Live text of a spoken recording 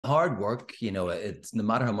hard work. You know, it's no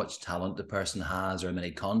matter how much talent the person has or how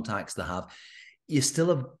many contacts they have, you still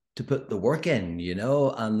have to put the work in, you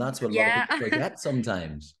know, and that's what a lot of Yeah. people forget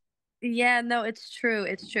sometimes. Yeah, no, it's true.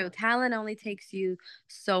 It's true. Talent only takes you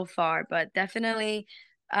so far, but definitely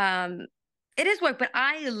um it is work, but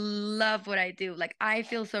I love what I do. Like I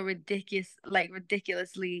feel so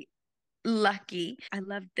ridiculously lucky. I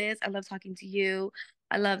love this. I love talking to you.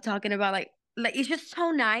 I love talking about like it's just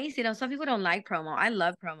so nice. You know, some people don't like promo. I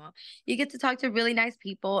love promo. You get to talk to really nice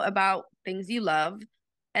people about things you love.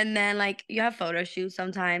 And then like you have photo shoots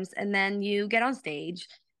sometimes, and then you get on stage,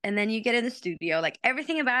 and then you get in the studio. Like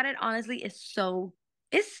everything about it honestly is so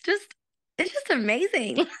it's just it's just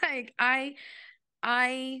amazing. Like I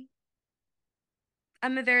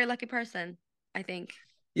I'm a very lucky person, I think.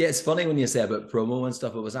 Yeah, it's funny when you say about promo and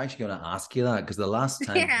stuff. I was actually going to ask you that because the last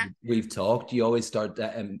time Yeah. we've talked, you always start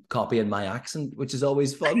copying my accent, which is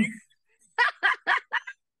always fun.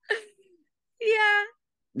 Yeah.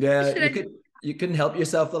 Yeah, Should I you couldn't help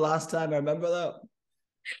yourself the last time. I remember that.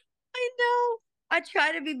 I know. I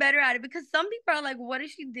try to be better at it because some people are like, what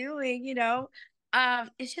is she doing? You know?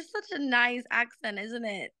 It's just such a nice accent, isn't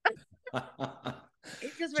it?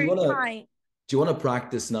 It's just Do you very want to kind. do you want to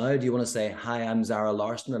practice now? Do you want to say, "Hi, I'm Zara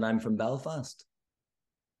Larsson and I'm from Belfast"?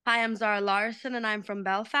 Hi, I'm Zara Larsson and I'm from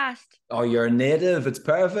Belfast. Oh, you're a native. It's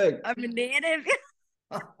perfect. I'm a native.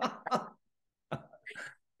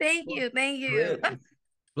 Thank Well, you. Thank you. great.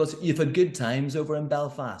 Plus, you've had good times over in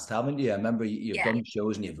Belfast, haven't you? I remember you've Yeah, done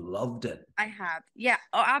shows and you've loved it. I have. Yeah.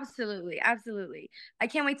 Oh, absolutely. Absolutely. I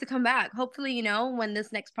can't wait to come back. Hopefully, you know, when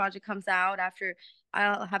this next project comes out after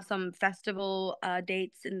I'll have some festival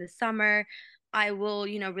dates in the summer, I will,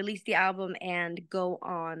 you know, release the album and go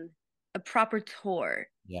on a proper tour,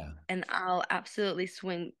 Yeah. and I'll absolutely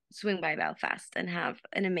swing by Belfast and have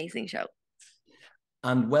an amazing show.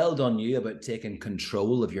 And well done you about taking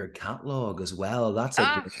control of your catalog as well. That's a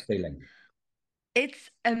Ah, great feeling. it's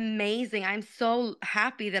amazing. I'm so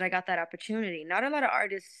happy that I got that opportunity. Not a lot of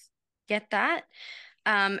artists get that.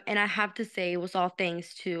 And I have to say it was all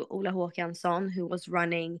thanks to Ola Håkansson, who was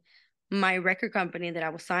running my record company that I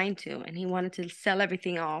was signed to, and he wanted to sell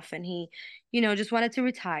everything off, and he, you know, just wanted to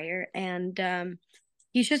retire. And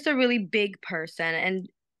he's just a really big person,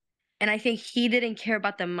 and I think he didn't care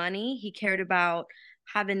about the money. He cared about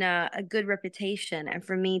having a good reputation and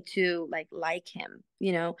for me to like him,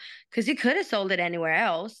 you know, because he could have sold it anywhere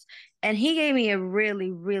else. And he gave me a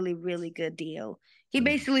really, really, really good deal. He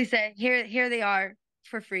basically said, here they are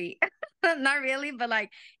for free. Not really, but like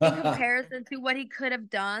in comparison to what he could have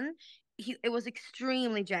done, it was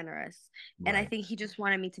extremely generous. And I Right. think he just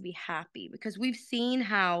wanted me to be happy because we've seen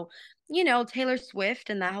how, you know, Taylor Swift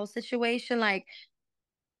and that whole situation, like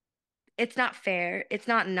it's not fair. It's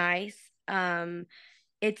not nice.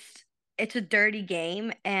 It's it's a dirty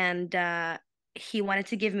game, and he wanted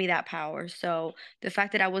to give me that power. So the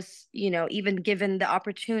fact that I was, you know, even given the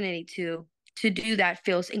opportunity to do that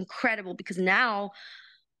feels incredible because now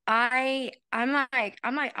I'm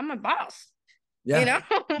a boss. You Yeah. know,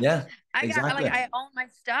 Yeah. I got like Exactly. I own my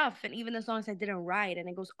stuff, and even the songs I didn't write, and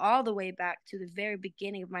it goes all the way back to the very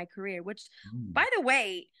beginning of my career. Which, Mm. by the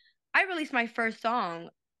way, I released my first song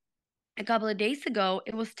a couple of days ago.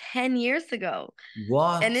 It was 10 years ago. And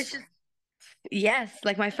What? it's just yes,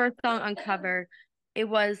 like my first song Uncover,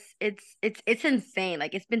 it's insane.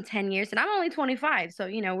 Like it's been 10 years and I'm only 25. So,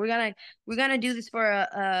 you know, we're gonna do this for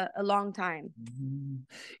a long time. Mhm.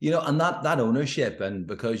 You know, and that ownership, and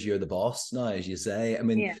because you're the boss now, as you say, I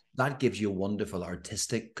mean, Yeah. that gives you wonderful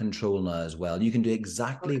artistic control now as well. You can do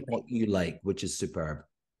exactly what Totally. you like, which is superb.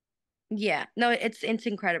 Yeah. No, it's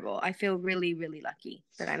incredible. I feel really, really lucky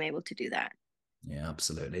that I'm able to do that. Yeah,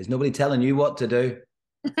 absolutely. Is nobody telling you what to do?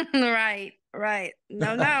 Right, right.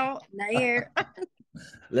 No, no, not here.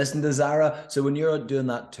 Listen to Zara. So when you're doing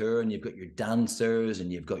that tour and you've got your dancers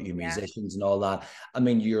and you've got your Yeah. musicians and all that, I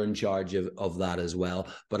mean, you're in charge of that as well.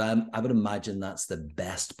 But I would imagine that's the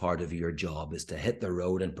best part of your job is to hit the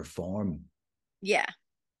road and perform. Yeah.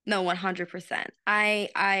 No, 100%.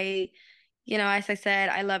 You know, as I said,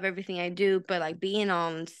 I love everything I do, but like being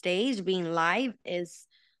on stage, being live is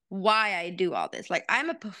why I do all this. Like I'm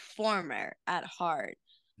a performer at heart.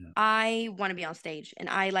 Yeah. I want to be on stage and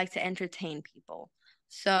I like to entertain people.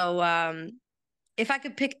 So, if I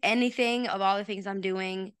could pick anything of all the things I'm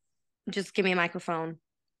doing, just give me a microphone,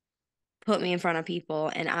 put me in front of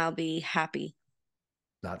people, and I'll be happy.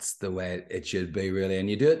 That's the way it should be, really. And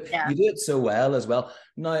Yeah. you do it so well as well.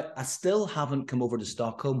 Now, I still haven't come over to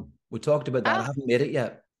Stockholm. We talked about that. I Oh, haven't made it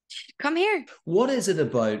yet. come here. What is it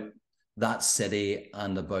about that city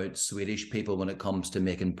and about Swedish people when it comes to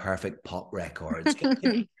making perfect pop records?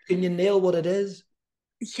 Can you nail what it is?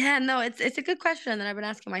 Yeah, no, it's a good question that I've been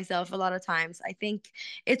asking myself a lot of times. I think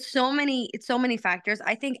it's so many factors.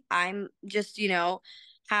 I think I'm just,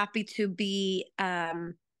 happy to be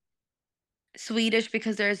Swedish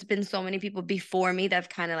because there's been so many people before me that have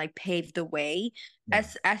kind of like paved the way. Yeah.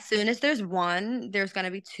 As soon as there's one, there's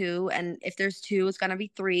gonna be two, and if there's two, it's gonna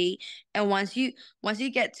be three. And once you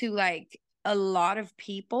get to like a lot of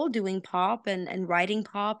people doing pop and writing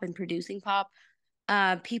pop and producing pop,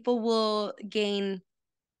 people will gain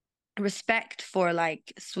respect for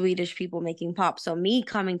like Swedish people making pop. So me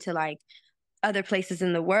coming to like other places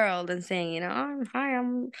in the world and saying, "Oh, hi,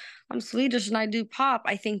 I'm Swedish and I do pop,"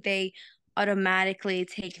 I think they automatically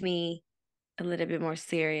take me a little bit more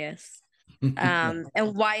serious. And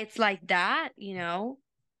why it's like that,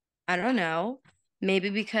 I don't know. Maybe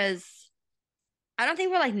because I don't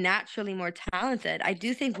think we're like naturally more talented. I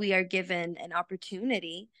do think we are given an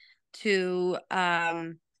opportunity to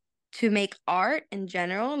make art in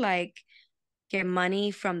general, like get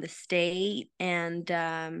money from the state and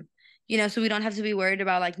so we don't have to be worried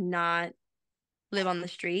about like not live on the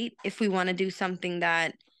street if we want to do something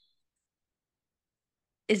that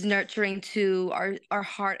is nurturing to our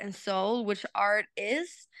heart and soul, which art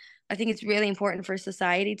is. I think it's really important for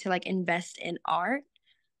society to like invest in art,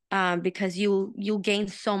 because you'll gain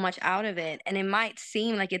so much out of it, and it might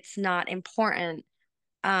seem like it's not important,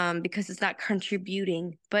 because it's not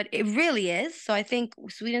contributing, but it really is. So I think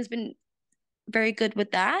Sweden's been very good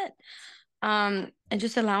with that, and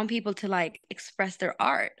just allowing people to like express their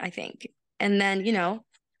art, I think. And then,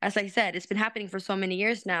 as I said, it's been happening for so many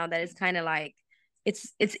years now that it's kind of like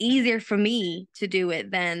it's easier for me to do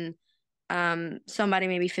it than somebody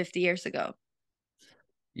maybe 50 years ago.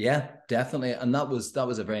 Yeah, definitely. And that was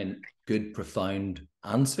a very good, profound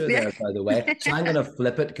answer Yeah. there, by the way. So I'm gonna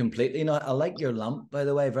flip it completely now. I like your lamp, by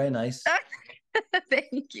the way. Very nice.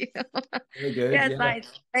 Thank you. Very good. Yes, Yeah.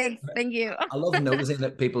 nice. Thanks. Thank you. I love noticing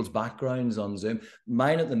that people's backgrounds on Zoom.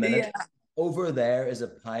 Mine at the minute, Yeah. over there is a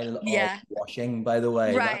pile of Yeah. washing, by the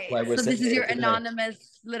way. That's Right. why we're So this sitting is here your today.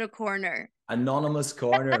 anonymous little corner. Anonymous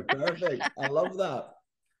corner. Perfect. I love that.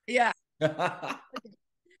 Yeah.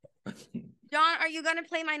 John, are you gonna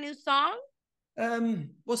play my new song?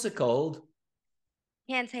 What's it called?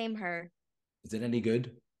 Can't Tame Her. Is it any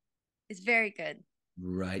good? It's very good.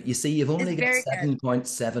 Right. You see, you've It's only got very good.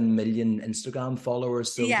 7.7 million Instagram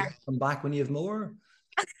followers, so Yeah. yeah, come back when you have more.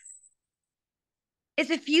 It's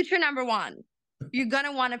a future number one. You're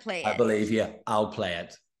gonna want to play I it. believe you. I'll play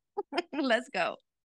it. Let's go.